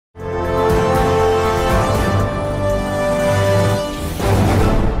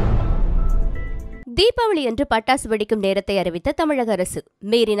தீபாவளி அன்று பட்டாசு வெடிக்கும் நேரத்தை அறிவித்த தமிழக அரசு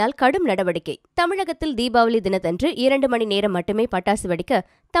மீறினால் கடும் நடவடிக்கை. தமிழகத்தில் தீபாவளி தினத்தன்று 2 மணி நேரம் மட்டுமே பட்டாசு வெடிக்க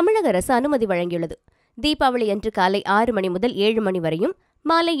தமிழக அரசு அனுமதி வழங்கியுள்ளது. தீபாவளி அன்று காலை 6 மணி முதல் 7 மணி வரையும்,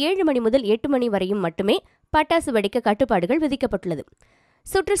 மாலை 7 மணி முதல் 8 மணி வரையும் மட்டுமே பட்டாசு வெடிக்க கட்டுப்பாடுகள் விதிக்கப்பட்டுள்ளது.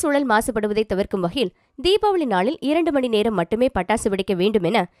 சுற்றுச்சூழல் மாசுபடுவதை தவிர்க்கும் வகையில் தீபாவளி நாளில் 2 மணி நேரம் மட்டுமே பட்டாசு வெடிக்க வேண்டும்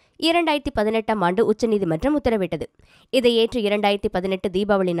என 2018ஆம் ஆண்டு உச்சநீதிமன்றம் உத்தரவிட்டது. இதை ஏற்று 2018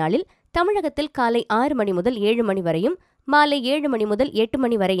 தீபாவளி நாளில் தமிழகத்தில் காலை 6 மணி முதல் 7 மணி வரையும், மாலை 7 மணி முதல் 8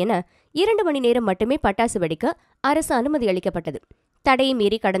 மணி வரை என 2 மணி நேரம் மட்டுமே பட்டாசு வெடிக்க அரசு அனுமதி அளிக்கப்பட்டது. தடையை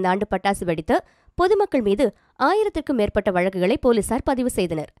மீறி கடந்த ஆண்டு பட்டாசு வெடித்த பொதுமக்கள் மீது 1000க்கும் மேற்பட்ட வழக்குகளை போலீசார் பதிவு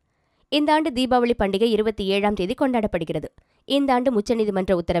செய்தனர். இந்த ஆண்டு தீபாவளி பண்டிகை 27ஆம் தேதி கொண்டாடப்படுகிறது. இந்த ஆண்டு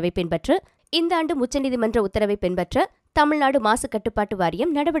உச்சநீதிமன்ற உத்தரவை பின்பற்ற தமிழ்நாடு மாசு கட்டுப்பாட்டு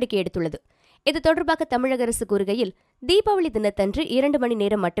வாரியம் நடவடிக்கை எடுத்துள்ளது. இது தொடர்பாக தமிழக அரசு கூறுகையில், தீபாவளி தினத்தன்று 2 மணி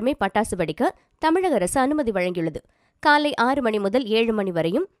நேரம் மட்டுமே பட்டாசு வெடிக்க தமிழக அரசு அனுமதி வழங்கியுள்ளது. காலை 6 மணி முதல் 7 மணி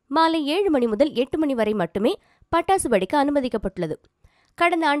வரையும், மாலை 7 மணி முதல் 8 மணி வரை மட்டுமே பட்டாசு வெடிக்க அனுமதிக்கப்பட்டுள்ளது.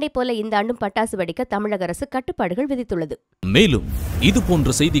 கடந்த ஆண்டை போல இந்த ஆண்டும் பட்டாசு வெடிக்க தமிழக அரசு கட்டுப்பாடுகள் விதித்துள்ளது. மேலும்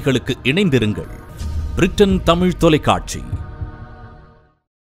இதுபோன்ற செய்திகளுக்கு இணைந்திருங்கள். பிரிட்டன் தமிழ் தொலைக்காட்சி.